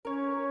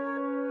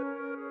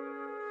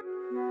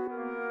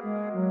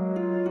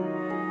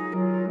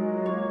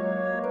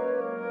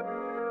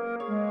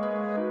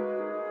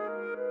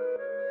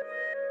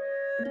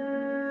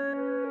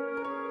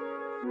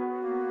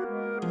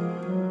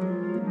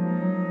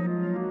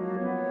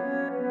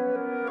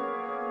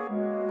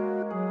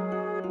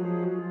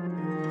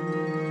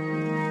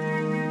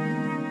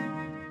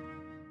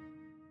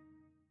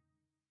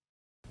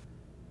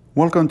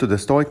Welcome to the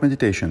Stoic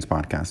Meditations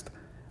podcast,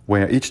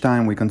 where each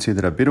time we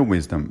consider a bit of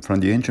wisdom from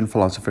the ancient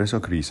philosophers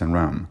of Greece and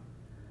Rome.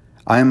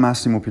 I am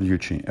Massimo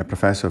Pigliucci, a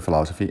professor of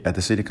philosophy at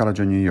the City College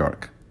of New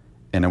York,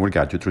 and I will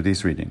guide you through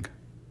this reading.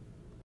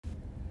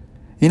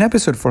 In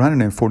episode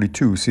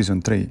 442,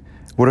 season 3,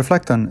 we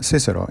reflect on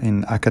Cicero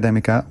in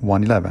Academica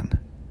 111.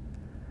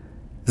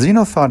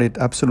 Zeno thought it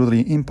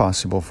absolutely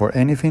impossible for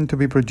anything to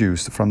be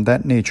produced from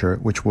that nature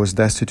which was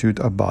destitute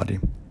of body.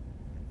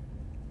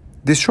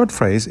 This short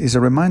phrase is a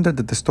reminder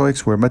that the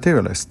Stoics were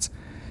materialists,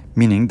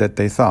 meaning that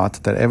they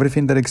thought that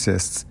everything that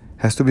exists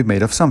has to be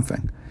made of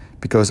something,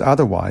 because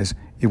otherwise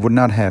it would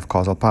not have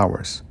causal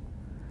powers.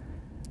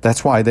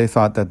 That's why they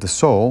thought that the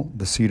soul,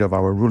 the seat of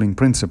our ruling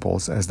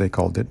principles, as they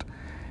called it,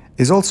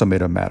 is also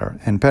made of matter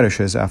and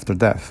perishes after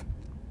death.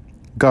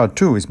 God,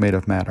 too, is made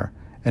of matter,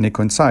 and it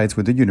coincides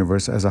with the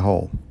universe as a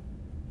whole.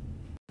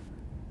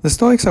 The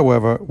Stoics,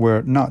 however,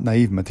 were not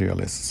naive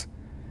materialists.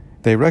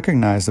 They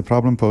recognized the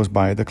problem posed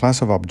by the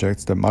class of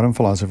objects that modern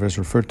philosophers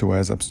refer to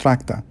as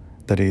abstracta,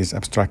 that is,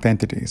 abstract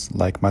entities,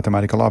 like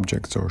mathematical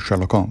objects or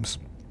Sherlock Holmes.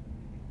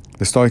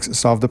 The Stoics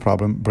solved the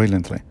problem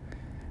brilliantly.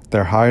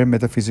 Their higher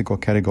metaphysical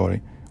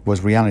category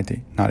was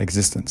reality, not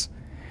existence.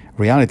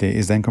 Reality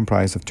is then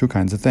comprised of two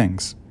kinds of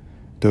things: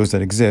 those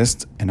that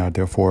exist and are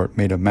therefore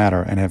made of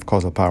matter and have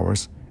causal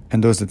powers,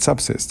 and those that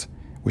subsist,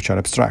 which are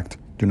abstract,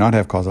 do not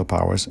have causal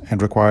powers,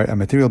 and require a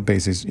material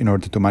basis in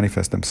order to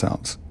manifest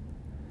themselves.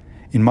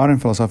 In modern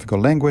philosophical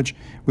language,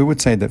 we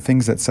would say that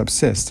things that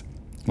subsist,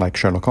 like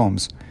Sherlock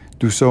Holmes,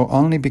 do so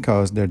only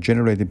because they're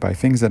generated by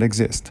things that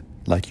exist,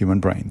 like human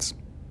brains.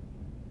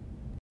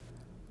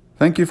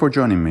 Thank you for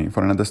joining me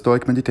for another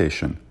Stoic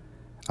meditation.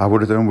 I will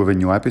return with a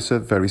new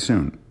episode very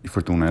soon, if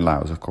Fortuna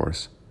allows, of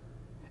course.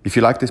 If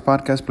you like this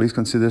podcast, please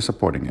consider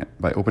supporting it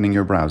by opening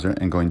your browser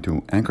and going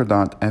to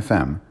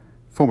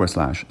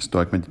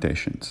anchor.fm/Stoic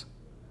Meditations.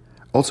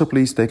 Also,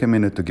 please take a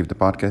minute to give the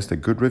podcast a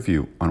good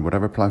review on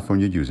whatever platform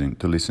you're using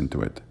to listen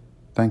to it.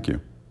 Thank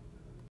you.